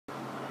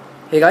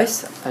Hey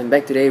guys, I'm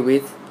back today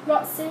with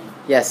Roxy.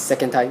 Yes,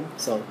 second time.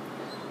 So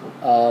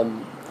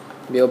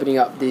we're opening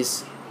up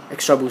this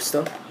extra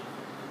booster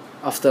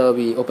after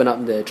we open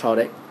up the trial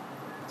deck.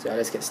 So yeah,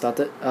 let's get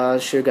started. I'll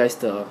show you guys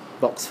the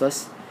box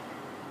first.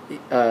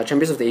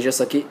 Champions of the Asia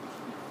circuit.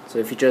 So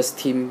it features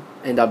Team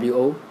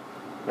NWO,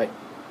 right?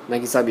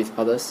 Nagisa with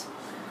others.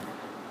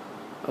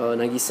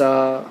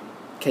 Nagisa,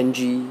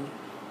 Kenji,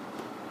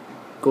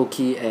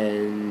 Gouki,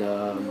 and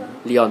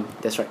Leon.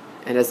 That's right.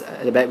 And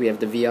at the back we have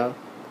the VR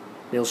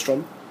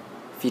Maelstrom,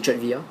 featured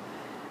VR.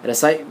 At the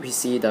side we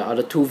see the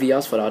other two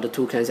VRs for the other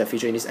two clans that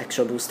feature in this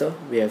extra booster.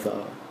 We have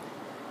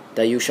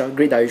Dayusha,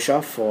 Great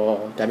Dayusha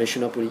for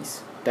Dimension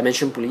Police,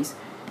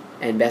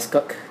 and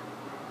Beskirk,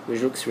 which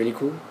looks really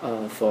cool,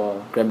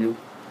 for Granblue.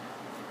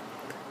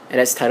 And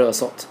that's Tidal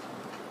Assault,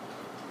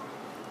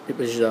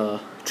 which is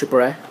triple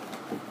rare.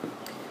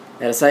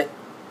 At the side,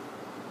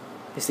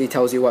 basically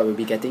tells you what we'll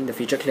be getting. The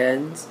featured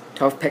clans,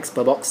 12 packs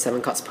per box,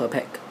 7 cards per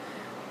pack,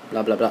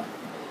 blah blah blah.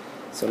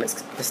 So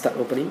let's start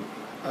opening.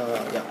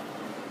 Yeah.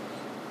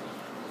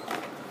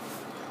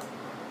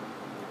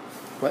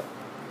 What?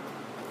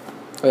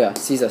 Oh yeah,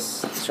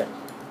 scissors. That's right.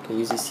 Can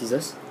use these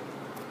scissors.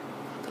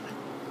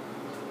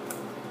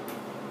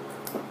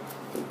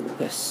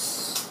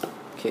 Yes.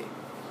 Okay.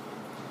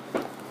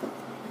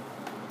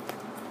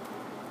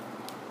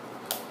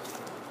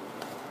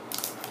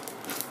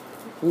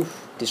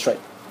 Oof. Destroyed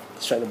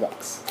the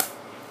box.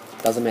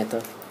 Doesn't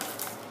matter.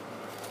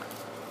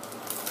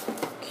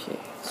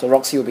 So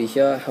Roxy will be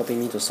here helping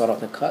me to sort out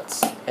the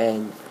cards,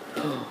 and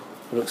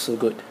it looks so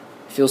good.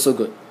 Feels so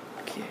good.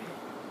 Okay.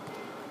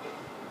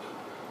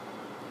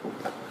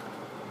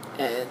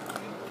 And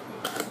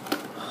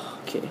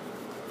okay,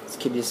 let's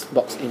keep this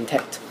box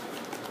intact.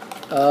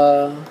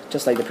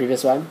 Just like the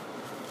previous one.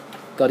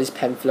 Got this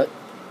pamphlet,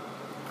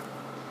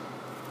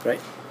 right?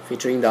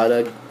 Featuring the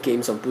other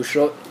games on Bush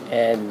Road,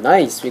 and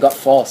nice, we got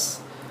Force.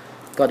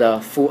 Got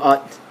a full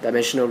art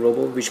dimensional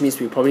robo, which means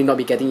we'll probably not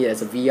be getting it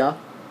as a VR.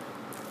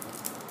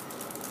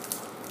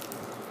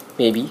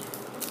 Maybe,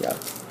 yeah.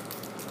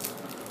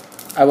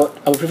 I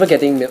would prefer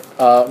getting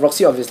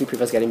Roxy obviously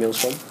prefers getting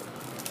Maelstrom.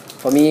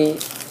 For me,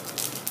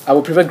 I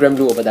would prefer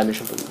Granblue over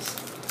Dimension Police.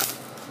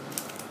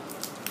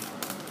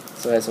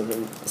 So let's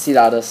see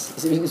the others.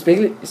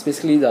 It's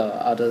basically the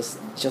others.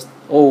 Just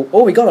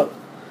we got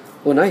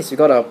nice, we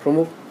got a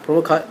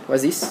promo card.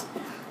 What's this?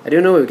 I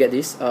didn't know we would get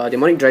this.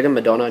 Demonic Dragon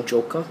Madonna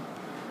Joker,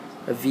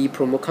 a V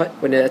promo card.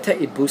 When the attack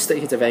it boosted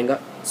hits a Vanguard,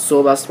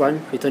 Soul Blast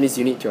 1, return this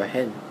unit to your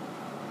hand.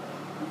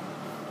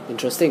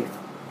 Interesting.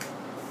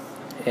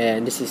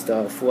 And this is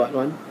the full art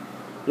one.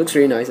 Looks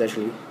really nice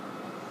actually.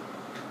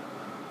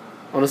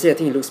 Honestly, I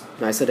think it looks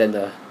nicer than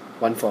the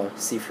one for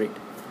Seafreight.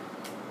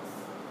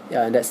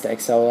 Yeah, and that's the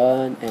XL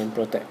one and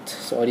Protect.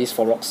 So all these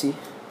for Roxy.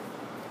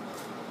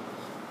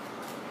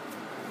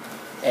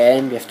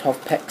 And we have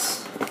 12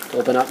 packs to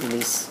open up in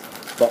this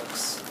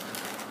box.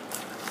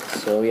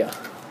 So yeah,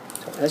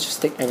 so let's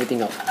just take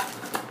everything out.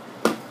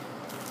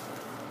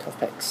 12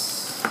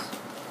 packs.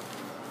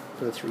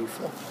 2, 3,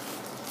 4.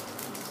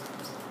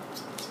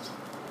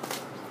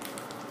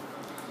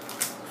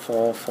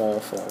 4.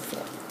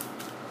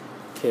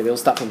 Okay, we'll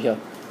start from here.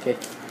 Okay,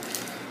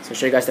 so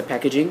show you guys the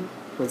packaging.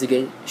 Once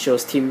again, it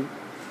shows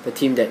the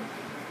team that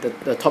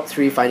the top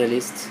 3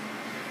 finalists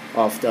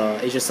of the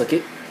Asia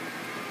circuit,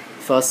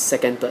 first,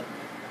 second, third,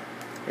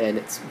 and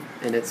it's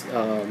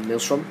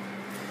Maelstrom.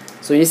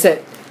 So in this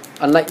set,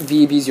 unlike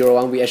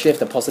VEB01, we actually have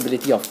the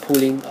possibility of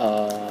pulling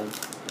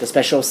the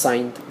special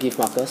signed gift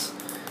markers.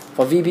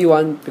 For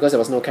VB1, because there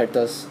was no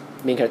characters,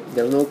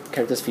 there was no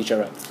characters feature,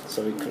 right?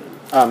 So we couldn't.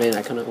 Ah man,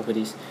 I cannot open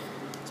this.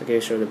 It's okay,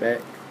 show the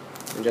back.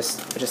 I just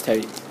tell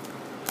it.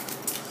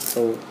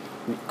 So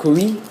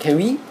can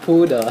we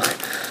pull the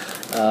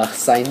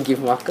signed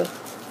gift marker?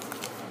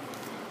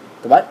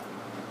 The what?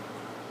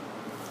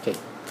 Okay.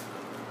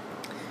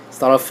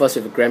 Start off first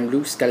with a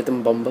Granblue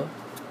Skeleton Bomber.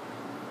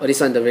 Oh, this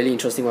one, the really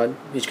interesting one,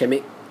 which can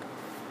make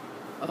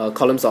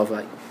columns of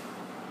like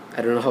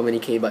I don't know how many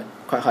K, but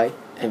quite high,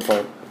 and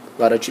for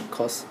rather cheap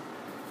cost.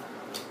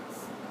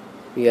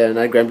 We got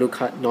another Granblue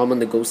card, Norman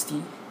the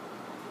Ghosty.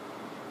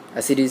 I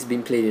see this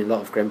being played in a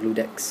lot of Granblue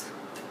decks.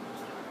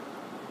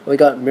 We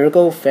got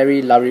Miracle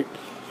Fairy Larabi.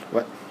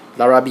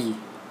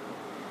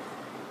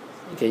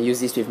 You can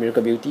use this with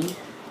Miracle Beauty.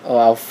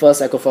 Our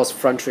first Aqua Force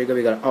front trigger,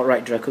 we got an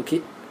Outright Draco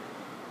Kit.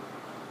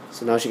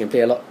 So now she can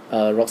play a lot.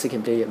 Roxy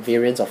can play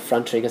variants of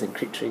front triggers and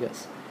crit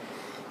triggers.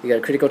 We got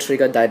a critical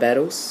trigger, Die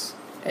Battles.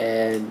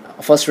 And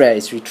our first rare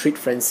is Retreat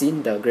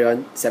Francine, the grey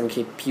one,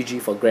 7k PG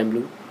for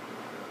Granblue.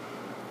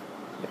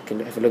 You can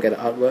have a look at the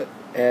artwork.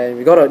 And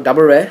we got a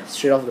double rare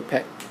straight off the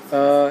pack.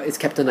 It's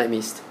Captain Night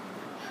Mist.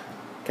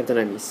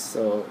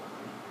 So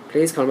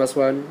plays Canvas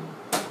 1,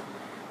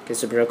 can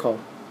Superior Call.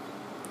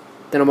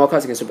 10 or more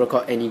cards, you can Superior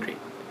Call any grade.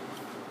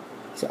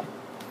 So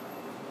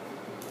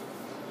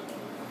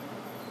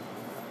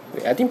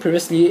wait, I think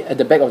previously at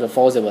the back of the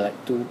foils there were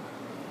like two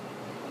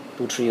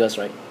triggers,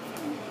 right?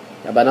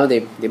 Yeah, but now they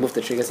moved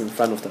the triggers in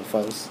front of the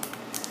foils.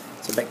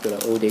 So back to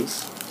the old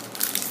days.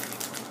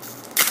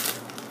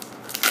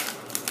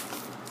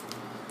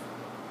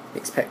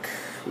 Next pack,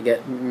 you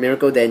get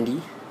Miracle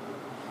Dandy.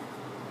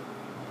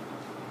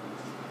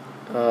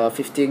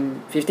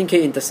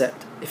 15k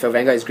intercept if your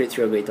Vanguard is grade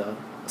 3 or greater.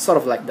 Sort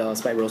of like the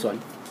Spike Rose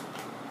one.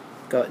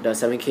 Got the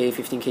 7k,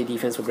 15k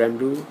defense for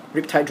Granblue.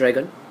 Riptide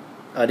Dragon.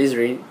 This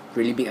is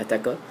really big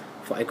attacker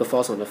for Aqua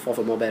Force on the 4th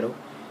or more battle.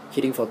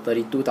 Hitting for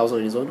 32,000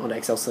 on his own. On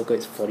the XL circle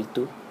it's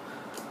 42.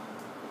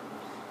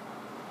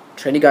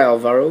 Trendy Guy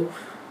Alvaro.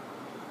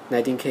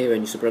 19k when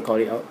you super call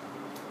it out.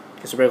 You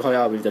can super call it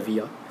out with the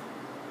VR.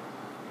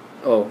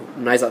 Oh,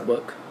 nice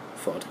artwork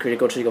for the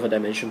critical trigger for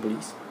Dimension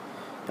Police.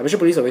 Dimension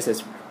Police always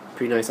has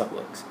pretty nice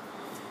artworks.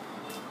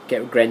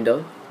 Get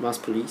Grander,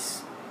 Mask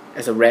Police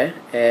as a rare,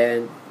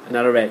 and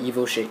another rare,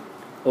 Evil Shade.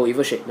 Oh,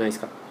 Evil Shade, nice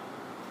card.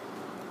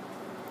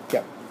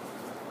 Yep.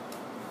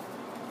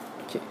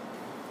 Okay.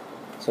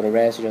 So the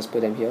rares, you just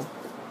put them here.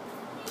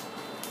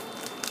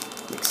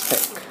 Next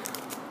pack.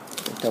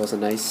 That was a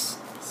nice...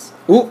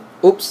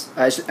 Oops!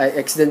 I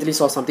accidentally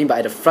saw something, but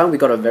at the front we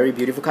got a very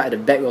beautiful card. At the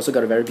back we also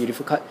got a very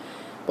beautiful card.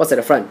 What's at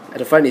the front? At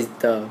the front is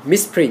the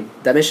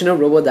Misprint, Dimensional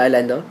Robo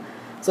Dilander.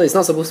 So it's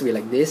not supposed to be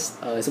like this.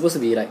 It's supposed to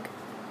be like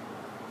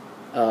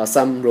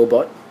some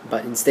robot,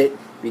 but instead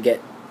we get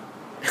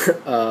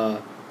I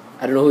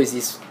don't know who is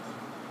this,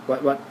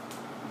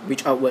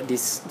 which artwork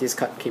this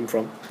card came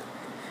from.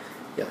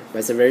 Yeah, but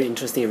it's a very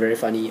interesting and very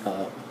funny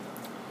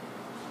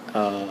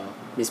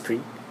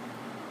misprint.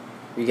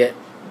 We get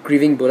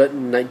Grieving Bullet,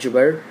 Night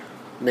Juber,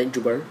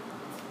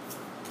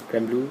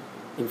 Granblue,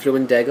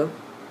 Influent Dagger,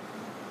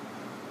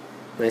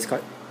 nice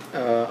card.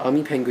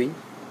 Army Penguin,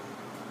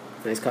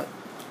 nice card.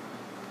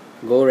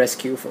 Go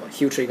Rescue for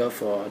Heal Trigger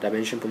for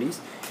Dimension Police.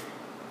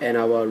 And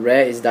our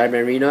rare is Dire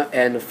Marina,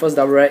 and the first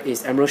double rare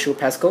is Emerald Shield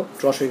Pascal,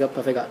 Draw Trigger,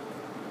 Perfect Guard.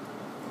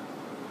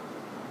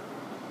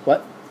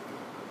 What?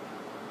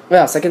 Oh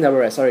yeah, second double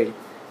rare, sorry.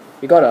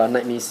 We got a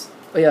Night Mist.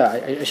 Oh yeah,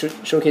 I should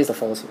showcase the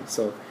falls here.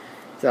 So,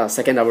 yeah,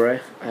 second double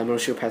rare, Emerald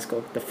Shield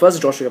Pascal. The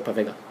first Draw Trigger,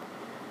 Perfect Guard.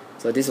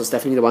 So this was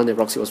definitely the one that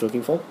Roxy was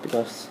looking for,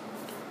 because,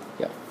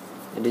 yeah.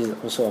 And this is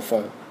also a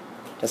foil.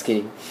 Just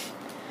kidding.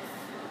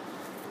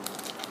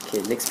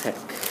 Okay, next pack.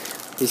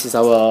 This is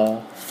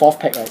our 4th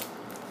pack, right?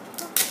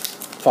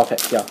 4th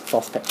pack, yeah,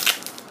 4th pack.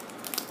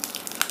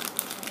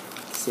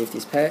 Save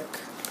this pack.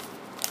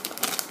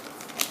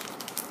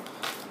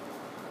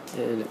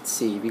 And let's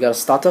see, we got a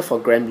starter for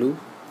Granblue,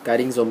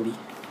 Guiding Zombie.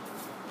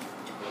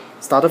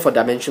 Starter for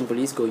Dimension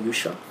Police, Go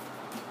Yusha.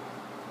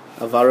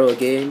 Alvaro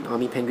again,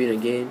 Army Penguin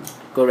again,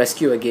 Go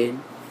Rescue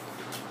again.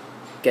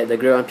 Get the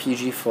Grade 1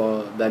 PG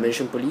for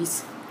Dimension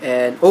Police.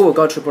 And oh, we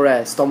got triple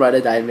rare, Storm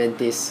Rider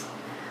Diamantis.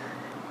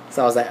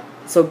 So I was like,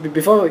 so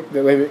before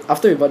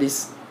after we bought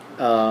this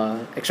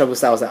extra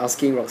booster, I was like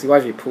asking Roxy, why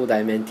if we pull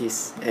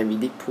Diamantis? And we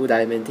did pull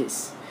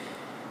Diamantis.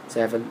 So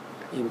I haven't,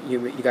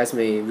 you guys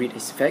may read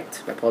its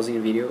effect by pausing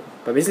the video.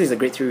 But basically it's a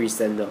grade 3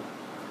 resender.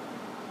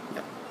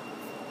 Yeah.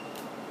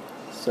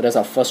 So that's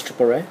our first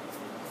triple rare.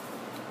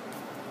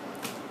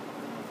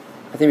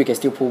 I think we can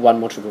still pull one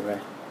more triple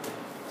rare.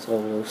 So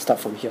we'll start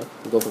from here,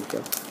 we'll go from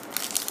here.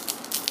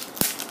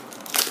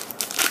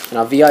 And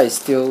our VR is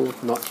still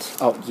not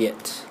out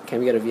yet. Can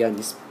we get a VR in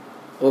this?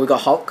 Oh, we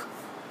got Hulk.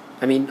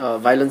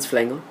 Violence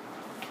Flanger,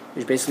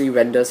 which basically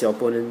renders your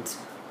opponent,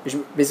 which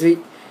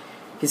basically,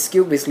 his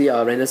skill basically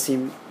renders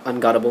him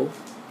unguardable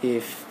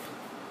if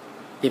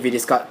you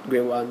discard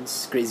grade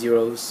 1s, grade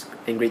 0s,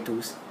 and grade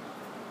 2s.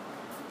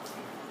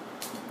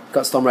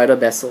 Got Storm Rider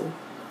Vessel.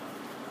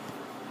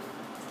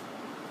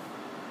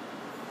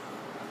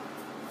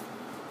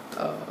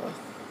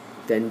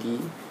 Dandy,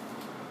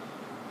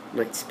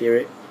 Night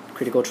Spirit,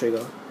 Critical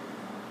Trigger,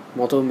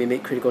 Mortal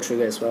Mimic, Critical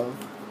Trigger as well.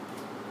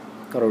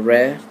 Got a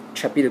rare,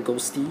 Chappie the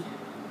Ghosty,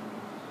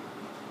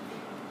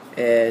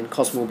 and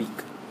Cosmo Beak.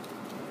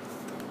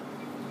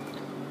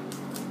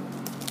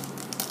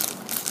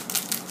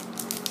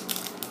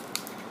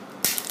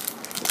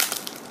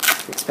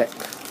 Next pack.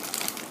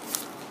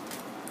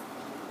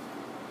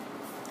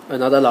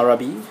 Another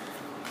Larabi,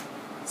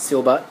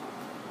 Silbat.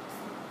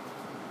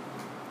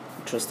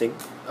 Interesting.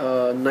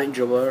 Night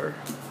Jower,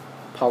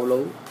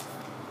 Paulo,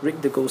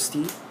 Rick the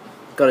Ghosty,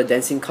 got a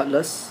Dancing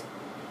Cutlass,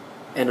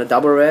 and a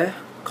double rare,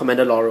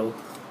 Commander Laurel.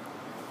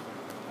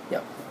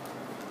 Yep.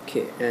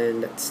 Okay,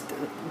 and that's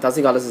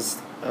Dancing Cutlass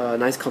is a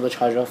nice counter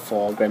charger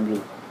for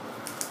Granblue.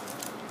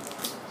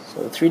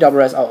 So 3 double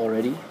rares out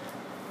already.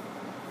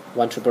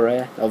 1 triple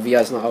rare. Our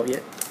VR is not out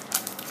yet.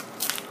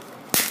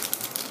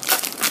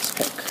 Next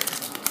pack.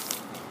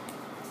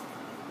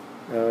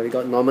 We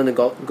got Norman the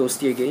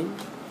Ghosty again.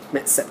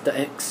 Met Scepter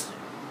X.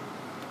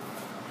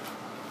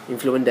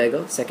 Influent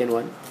Dagger, second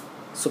one.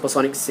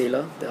 Supersonic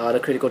Sailor, the other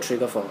critical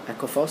trigger for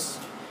Aqua Force.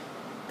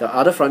 The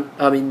front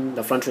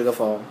trigger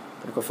for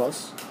Aqua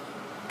Force.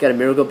 Get a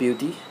Miracle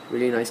Beauty,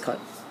 really nice card.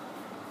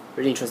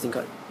 Really interesting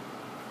card.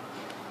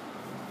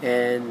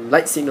 And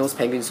Light Signals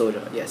Penguin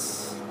Soldier,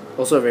 yes.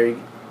 Also a very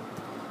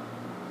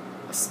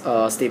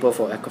staple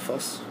for Aqua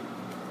Force.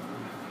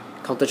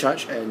 Counter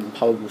Charge and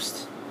Power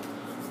Boost.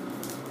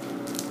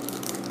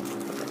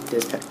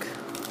 This pack.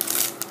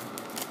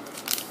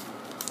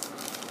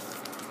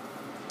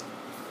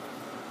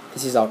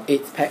 This is our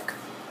 8th pack.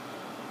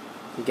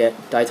 You get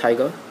Die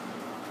Tiger.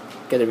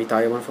 Get the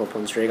retire one for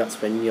opponent's Stray Guards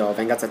when your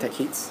Vanguard's attack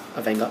hits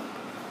a Vanguard.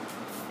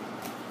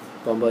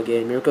 Bomber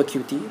again, Miracle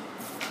Cutie.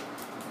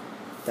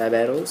 Die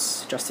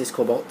Battles, Justice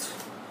Cobalt.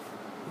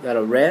 You got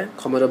a rare,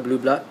 Commodore Blue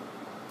Blood.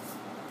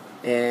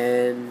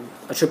 And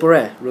a triple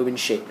rare, Ruin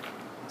Shade.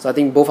 So I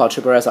think both our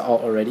triple rares are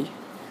out already.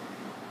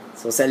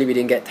 So sadly we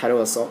didn't get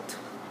Tidal Assault,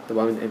 the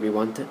one that we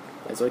wanted.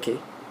 But it's okay.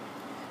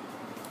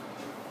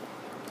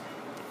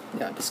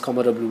 Yeah, this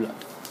Commodore Blue Blood.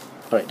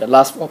 Alright, the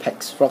last 4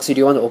 packs. Roxy, do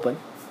you want to open?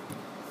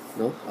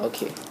 No?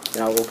 Okay,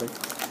 then I'll open.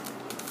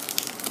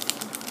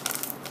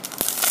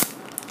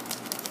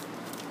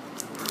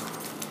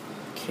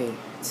 Okay,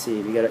 let's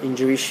see. We got an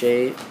Injury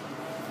Shade.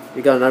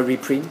 We got another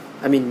Misprint.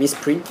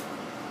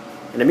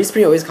 And the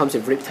Misprint always comes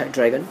with Riptide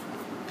Dragon.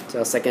 So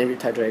our second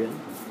Riptide Dragon.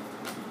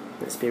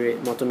 Night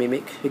Spirit, Mortal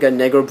Mimic. We got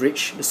Negro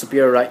Bridge, the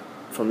Superior Right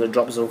from the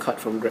Drop Zone card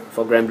for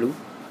Granblue.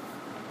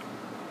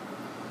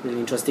 Really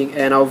interesting.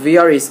 And our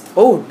VR is...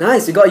 Oh,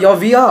 nice! We got your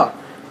VR!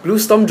 Blue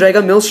Storm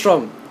Dragon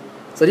Maelstrom.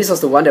 So this was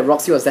the one that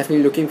Roxy was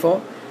definitely looking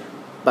for.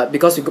 But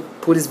because we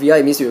pull this VR,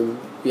 it means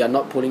we are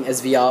not pulling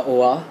SVR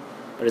OR.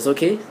 But it's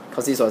okay,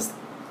 because this was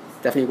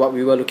definitely what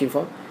we were looking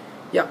for.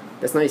 Yeah,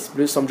 that's nice.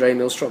 Blue Storm Dragon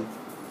Maelstrom.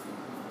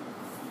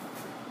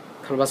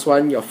 Canvas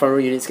 1, your front row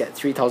units get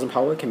 3000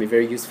 power, can be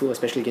very useful,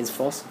 especially against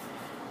Force.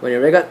 When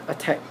your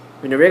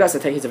Vanguard's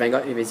attack hits a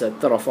Vanguard, if it's a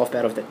 3rd or 4th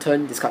battle of that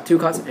turn, discard 2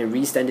 cards and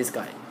restand this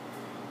guy.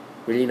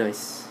 Really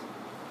nice.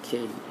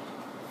 Okay.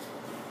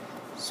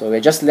 So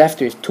we're just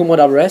left with 2 more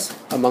double rares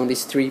among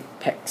these 3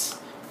 packs.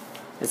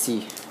 Let's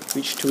see,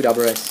 which 2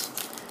 double rares.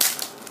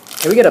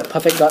 Can we get a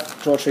perfect guard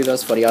draw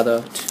triggers for the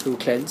other 2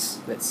 clans?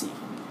 Let's see.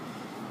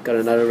 Got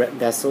another Red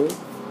Vessel,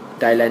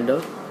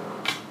 Dilander,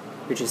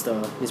 which is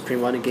the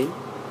Misprint one again.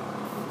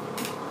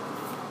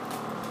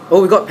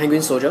 Oh, we got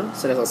Penguin Soldier,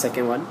 so that's our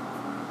second one.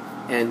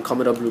 And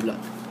Commodore Blue Blood.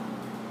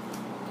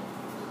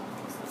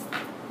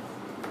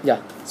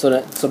 Yeah, so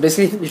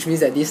basically, which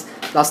means that these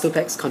last 2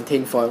 packs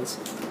contain foils.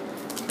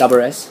 Double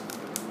rares.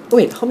 Oh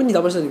wait, how many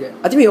double rares did we get?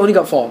 I think we only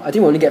got 4. I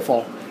think we only get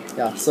 4.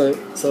 Yeah, so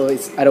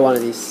it's either one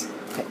of these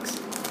packs.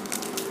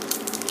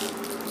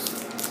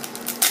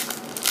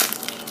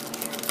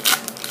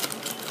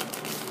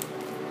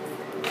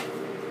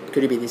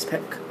 Could it be this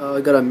pack?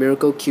 We got a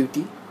Miracle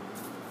Cutie.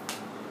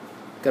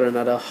 Got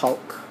another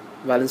Hulk,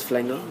 Violence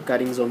Flanger,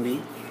 Guiding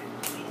Zombie.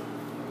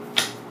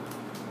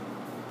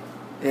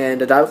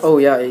 And oh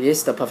yeah, it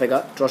is the perfect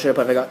guard. Draw share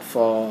perfect guard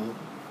for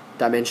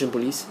Dimension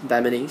Police,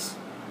 Diamond Ace.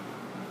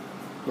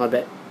 Not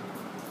bad.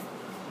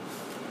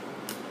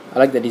 I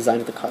like the design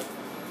of the card.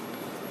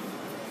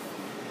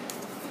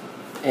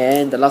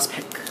 And the last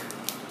pack.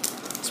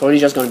 It's probably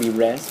just gonna be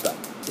rares, but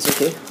it's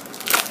okay.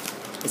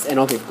 Let's end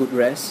off with good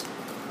rares.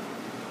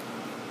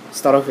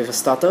 Start off with a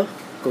starter,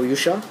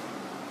 Goyusha.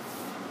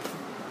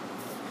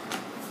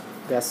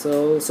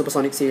 Vessel,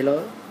 Supersonic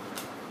Sailor,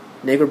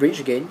 Negro Bridge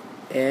again,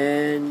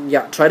 and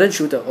yeah, Trident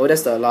Shooter. Oh,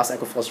 that's the last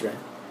Aqua Force rare.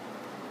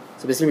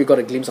 So basically we got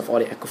a glimpse of all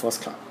the Aqua Force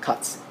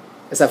cards,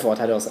 except for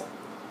Tidal Assault.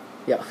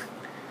 Yeah.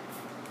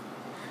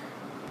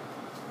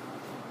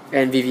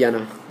 And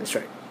Viviana, that's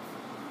right.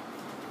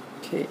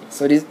 Okay,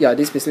 so this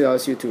basically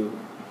allows you to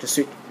just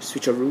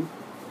switcheroo,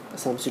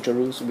 some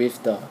switcheroos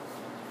with the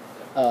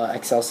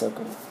Excel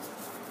circle.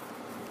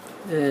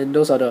 And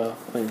those are the,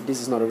 well, this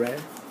is not a rare,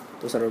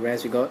 those are the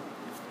rares we got.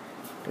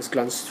 Just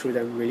glance through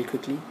them really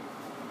quickly.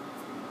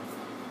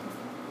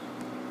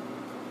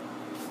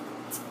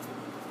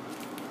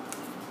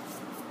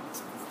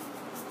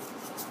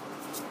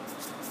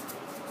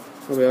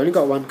 Oh, we only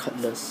got 1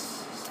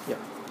 Cutlass. Yeah.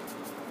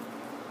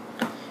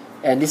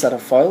 And these are the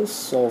foils.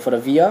 So for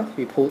the VR,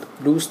 we pulled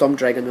Blue Storm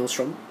Dragon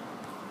Maelstrom,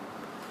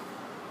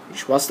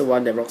 which was the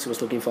one that Roxy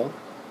was looking for.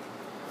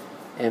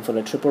 And for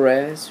the triple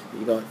rares,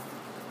 we got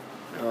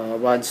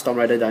 1 Storm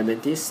Rider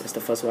Diamantis, that's the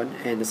first one,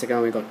 and the second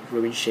one we got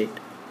Ruin Shade.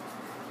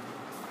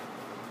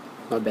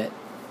 Not bad.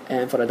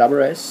 And for the double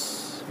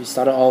rares, we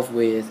started off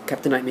with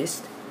Captain Night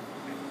Mist,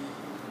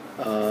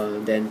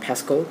 then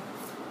Pascal,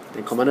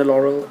 then Commander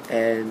Laurel,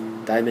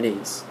 and Diamond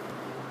Ace.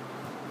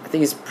 I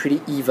think it's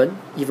pretty even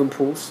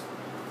pulls.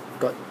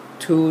 Got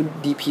 2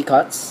 DP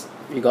cards,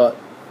 we got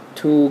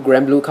 2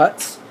 Granblue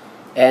cards,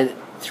 and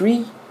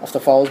 3 of the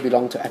foils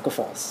belong to Aqua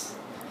Force,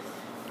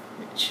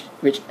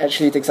 which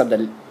actually takes up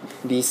the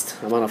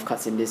least amount of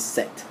cards in this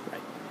set,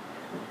 right?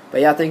 But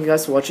yeah, thank you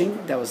guys for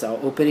watching. That was our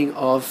opening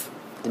of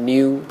the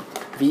new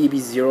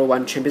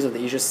VEB01 Champions of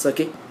the Asia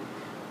Circuit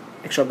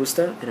Extra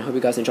Booster, and I hope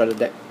you guys enjoyed the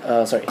deck.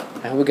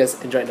 I hope you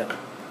guys enjoyed the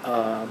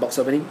box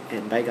opening,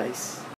 and bye guys.